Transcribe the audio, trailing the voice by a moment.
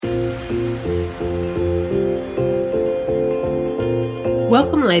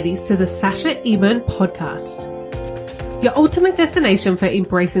Welcome, ladies, to the Sasha Eburn podcast, your ultimate destination for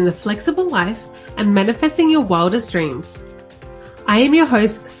embracing the flexible life and manifesting your wildest dreams. I am your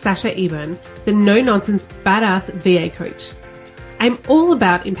host, Sasha Eburn, the no-nonsense badass VA coach. I'm all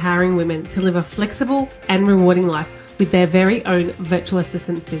about empowering women to live a flexible and rewarding life with their very own virtual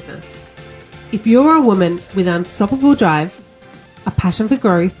assistant business. If you're a woman with unstoppable drive, a passion for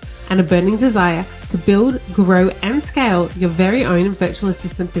growth, and a burning desire to build, grow, and scale your very own virtual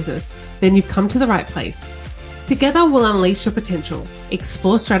assistant business, then you've come to the right place. Together, we'll unleash your potential,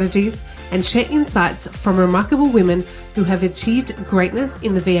 explore strategies, and share insights from remarkable women who have achieved greatness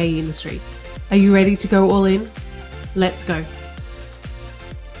in the VA industry. Are you ready to go all in? Let's go.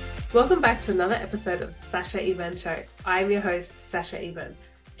 Welcome back to another episode of the Sasha Eburn Show. I'm your host, Sasha Eburn.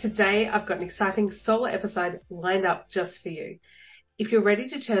 Today, I've got an exciting solo episode lined up just for you. If you're ready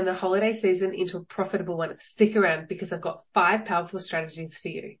to turn the holiday season into a profitable one, stick around because I've got 5 powerful strategies for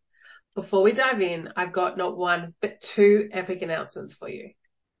you. Before we dive in, I've got not one, but 2 epic announcements for you.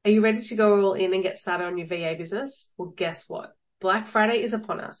 Are you ready to go all in and get started on your VA business? Well, guess what? Black Friday is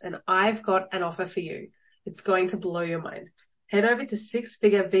upon us and I've got an offer for you. It's going to blow your mind. Head over to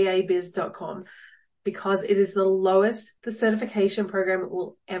sixfigurevabiz.com because it is the lowest the certification program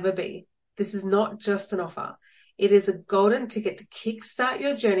will ever be. This is not just an offer. It is a golden ticket to kickstart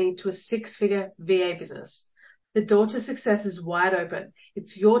your journey to a 6-figure VA business. The door to success is wide open.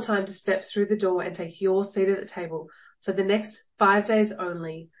 It's your time to step through the door and take your seat at the table. For the next 5 days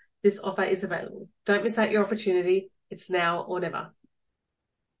only, this offer is available. Don't miss out your opportunity. It's now or never.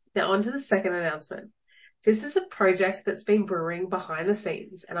 Now on to the second announcement. This is a project that's been brewing behind the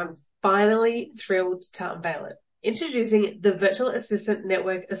scenes and I'm finally thrilled to unveil it. Introducing the Virtual Assistant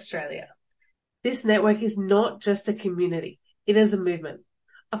Network Australia. This network is not just a community, it is a movement,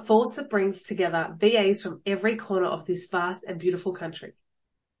 a force that brings together VAs from every corner of this vast and beautiful country.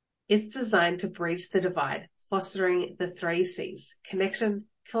 It's designed to bridge the divide, fostering the 3 C's, connection,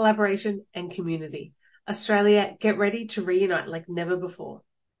 collaboration, and community. Australia, get ready to reunite like never before.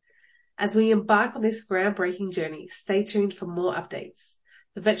 As we embark on this groundbreaking journey, stay tuned for more updates.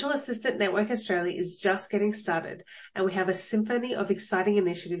 The Virtual Assistant Network Australia is just getting started, and we have a symphony of exciting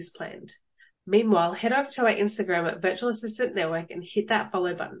initiatives planned. Meanwhile, head over to our Instagram at Virtual Assistant Network and hit that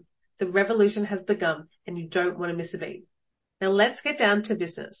follow button. The revolution has begun and you don't want to miss a beat. Now let's get down to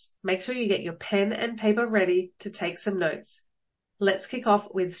business. Make sure you get your pen and paper ready to take some notes. Let's kick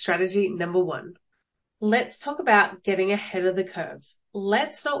off with strategy number 1. Let's talk about getting ahead of the curve.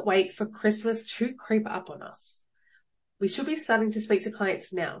 Let's not wait for Christmas to creep up on us. We should be starting to speak to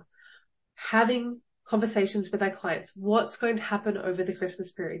clients now, having conversations with our clients. What's going to happen over the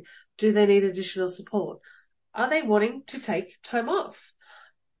Christmas period? Do they need additional support? Are they wanting to take time off?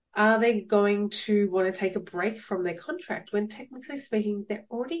 Are they going to want to take a break from their contract when technically speaking, they're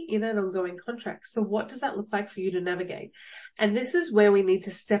already in an ongoing contract? So what does that look like for you to navigate? And this is where we need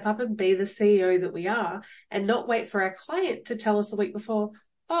to step up and be the CEO that we are and not wait for our client to tell us the week before,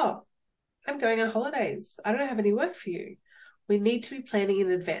 oh, I'm going on holidays. I don't have any work for you. We need to be planning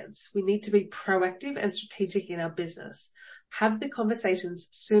in advance. We need to be proactive and strategic in our business. Have the conversations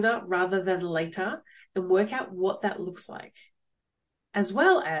sooner rather than later and work out what that looks like. As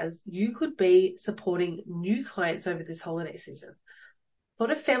well as you could be supporting new clients over this holiday season. A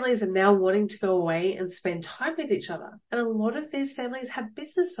lot of families are now wanting to go away and spend time with each other. And a lot of these families have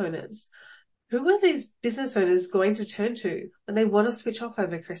business owners. Who are these business owners going to turn to when they want to switch off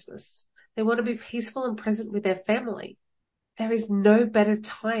over Christmas? They want to be peaceful and present with their family. There is no better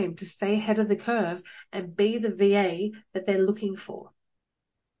time to stay ahead of the curve and be the VA that they're looking for.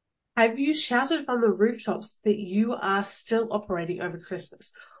 Have you shouted from the rooftops that you are still operating over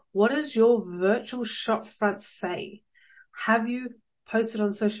Christmas? What does your virtual shop front say? Have you posted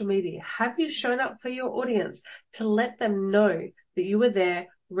on social media? Have you shown up for your audience to let them know that you were there,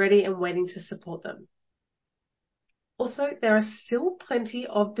 ready and waiting to support them? Also, there are still plenty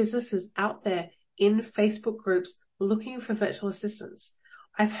of businesses out there in Facebook groups looking for virtual assistants.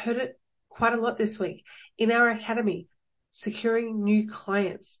 I've heard it quite a lot this week in our academy, securing new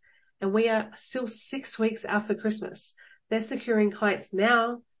clients. And we are still 6 weeks out for Christmas. They're securing clients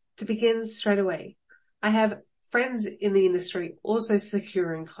now to begin straight away. I have friends in the industry also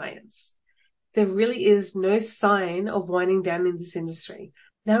securing clients. There really is no sign of winding down in this industry.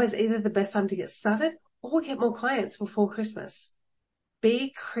 Now is either the best time to get started or get more clients before Christmas.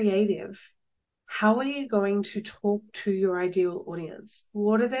 Be creative. How are you going to talk to your ideal audience?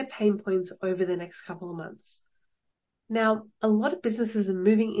 What are their pain points over the next couple of months? Now, a lot of businesses are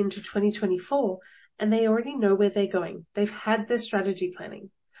moving into 2024 and they already know where they're going. They've had their strategy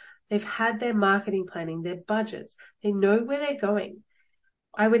planning. They've had their marketing planning, their budgets. They know where they're going.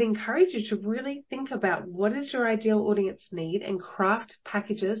 I would encourage you to really think about what does your ideal audience need and craft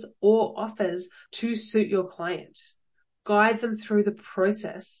packages or offers to suit your client. Guide them through the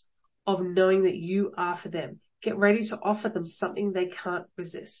process of knowing that you are for them. Get ready to offer them something they can't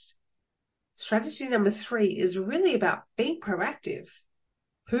resist. Strategy number 3 is really about being proactive.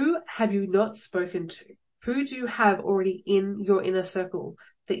 Who have you not spoken to? Who do you have already in your inner circle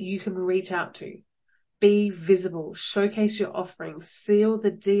that you can reach out to? Be visible, showcase your offerings, seal the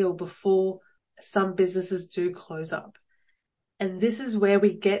deal before some businesses do close up. And this is where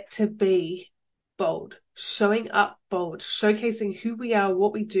we get to be bold, showing up bold, showcasing who we are,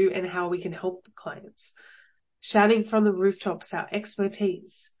 what we do, and how we can help the clients. Shouting from the rooftops our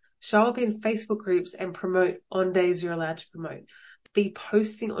expertise. Show up in Facebook groups and promote on days you're allowed to promote. Be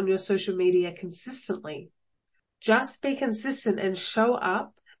posting on your social media consistently. Just be consistent and show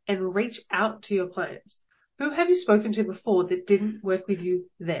up and reach out to your clients. Who have you spoken to before that didn't work with you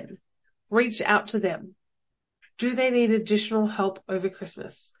then? Reach out to them. Do they need additional help over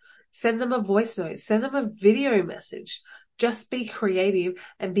Christmas? Send them a voice note. Send them a video message. Just be creative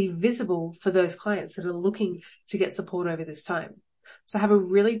and be visible for those clients that are looking to get support over this time. So have a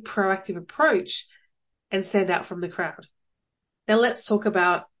really proactive approach and stand out from the crowd. Now let's talk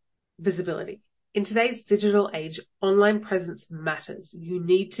about visibility. In today's digital age, online presence matters. You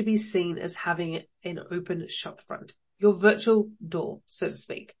need to be seen as having an open shop front, your virtual door, so to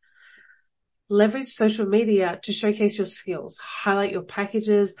speak. Leverage social media to showcase your skills, highlight your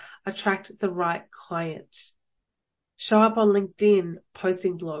packages, attract the right client. Show up on LinkedIn,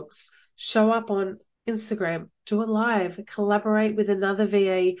 posting blogs. Show up on Instagram, do a live, collaborate with another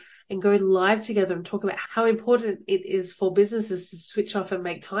VA and go live together and talk about how important it is for businesses to switch off and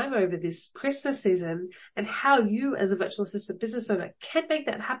make time over this Christmas season and how you as a virtual assistant business owner can make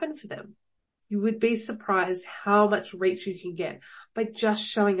that happen for them. You would be surprised how much reach you can get by just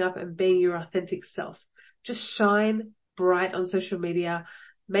showing up and being your authentic self. Just shine bright on social media.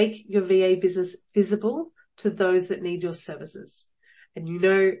 Make your VA business visible to those that need your services. And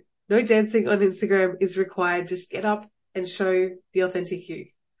no dancing on Instagram is required. Just get up and show the authentic you.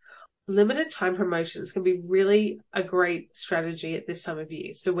 Limited time promotions can be really a great strategy at this time of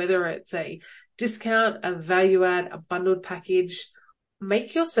year. So whether it's a discount, a value add, a bundled package,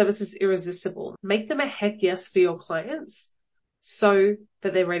 make your services irresistible. Make them a heck yes for your clients so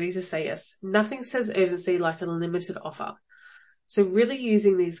that they're ready to say yes. Nothing says urgency like a limited offer. So really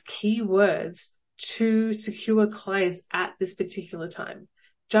using these key words to secure clients at this particular time.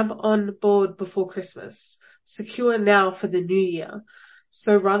 Jump on board before Christmas. Secure now for the new year.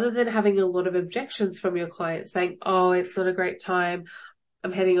 So rather than having a lot of objections from your clients saying, oh, it's not a great time,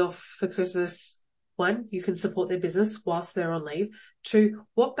 I'm heading off for Christmas. 1, you can support their business whilst they're on leave. 2,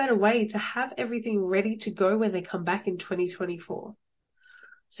 what better way to have everything ready to go when they come back in 2024?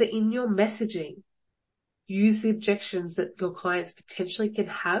 So in your messaging, use the objections that your clients potentially can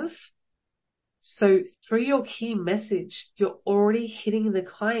have. So through your key message, you're already hitting the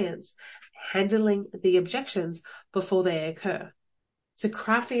clients, handling the objections before they occur. So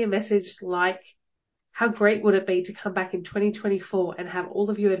crafting a message like, how great would it be to come back in 2024 and have all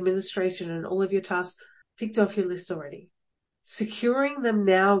of your administration and all of your tasks ticked off your list already? Securing them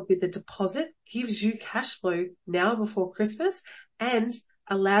now with a deposit gives you cash flow now before Christmas and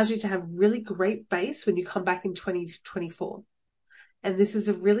allows you to have really great base when you come back in 2024. And this is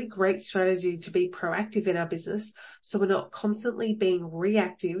a really great strategy to be proactive in our business so we're not constantly being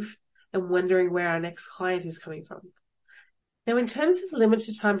reactive and wondering where our next client is coming from. Now, in terms of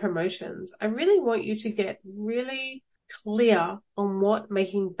limited time promotions, I really want you to get really clear on what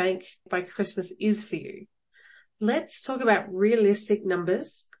making bank by Christmas is for you. Let's talk about realistic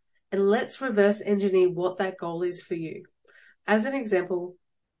numbers and let's reverse engineer what that goal is for you. As an example,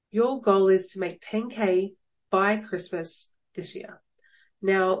 your goal is to make 10K by Christmas this year.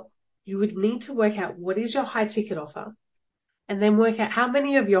 Now, you would need to work out what is your high ticket offer and then work out how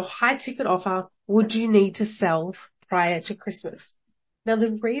many of your high ticket offer would you need to sell prior to Christmas. Now,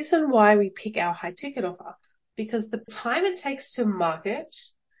 the reason why we pick our high ticket offer, because the time it takes to market,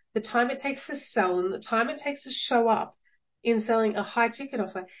 the time it takes to sell, and the time it takes to show up in selling a high ticket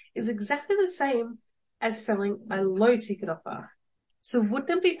offer is exactly the same as selling a low ticket offer. So wouldn't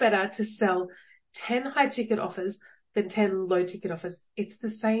it be better to sell 10 high ticket offers than 10 low ticket offers? It's the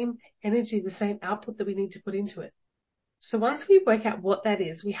same energy, the same output that we need to put into it. So once we work out what that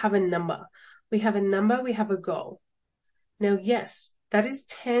is, we have a number. We have a goal. Now, yes, that is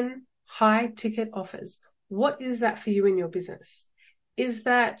 10 high ticket offers. What is that for you in your business? Is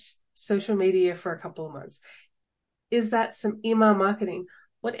that social media for a couple of months? Is that some email marketing?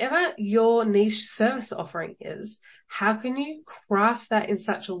 Whatever your niche service offering is, how can you craft that in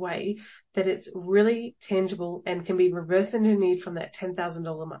such a way that it's really tangible and can be reverse engineered from that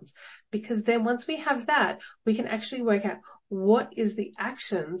 $10,000 month? Because then once we have that, we can actually work out what is the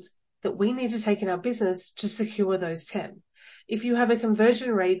actions that we need to take in our business to secure those 10. If you have a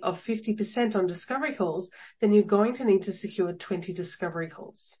conversion rate of 50% on discovery calls, then you're going to need to secure 20 discovery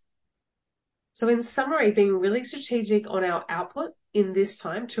calls. So in summary, being really strategic on our output in this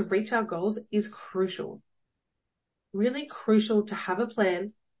time to reach our goals is crucial. Really crucial to have a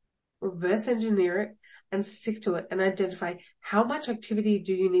plan, reverse engineer it, and stick to it and identify how much activity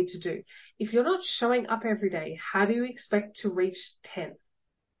do you need to do. If you're not showing up every day, how do you expect to reach 10?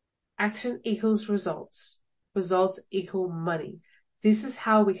 Action equals results. Results equal money. This is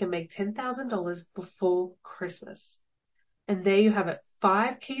how we can make $10,000 before Christmas. And there you have it.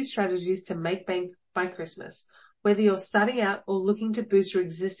 5 key strategies to make bank by Christmas. Whether you're starting out or looking to boost your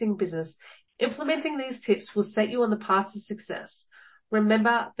existing business, implementing these tips will set you on the path to success.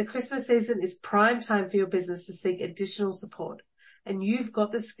 Remember, the Christmas season is prime time for your business to seek additional support, and you've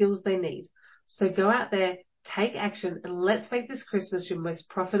got the skills they need. So go out there, take action, and let's make this Christmas your most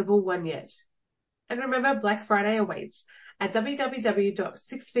profitable one yet. And remember, Black Friday awaits at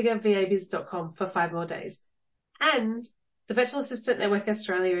www.sixfigurevabiz.com for 5 more days. And the Virtual Assistant Network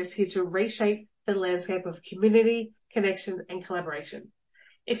Australia is here to reshape the landscape of community, connection, and collaboration.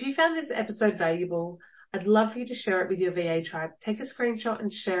 If you found this episode valuable, I'd love for you to share it with your VA tribe. Take a screenshot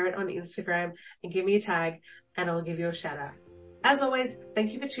and share it on Instagram and give me a tag, and I'll give you a shout out. As always,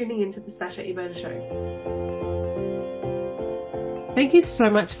 thank you for tuning in to the Sasha Eburn Show. Thank you so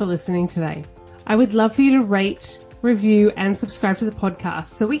much for listening today. I would love for you to rate, review, and subscribe to the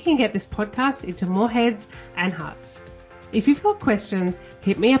podcast so we can get this podcast into more heads and hearts. If you've got questions,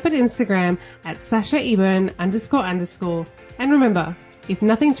 hit me up at Instagram at @SashaEburn__. And remember, if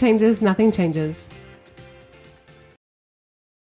nothing changes, nothing changes.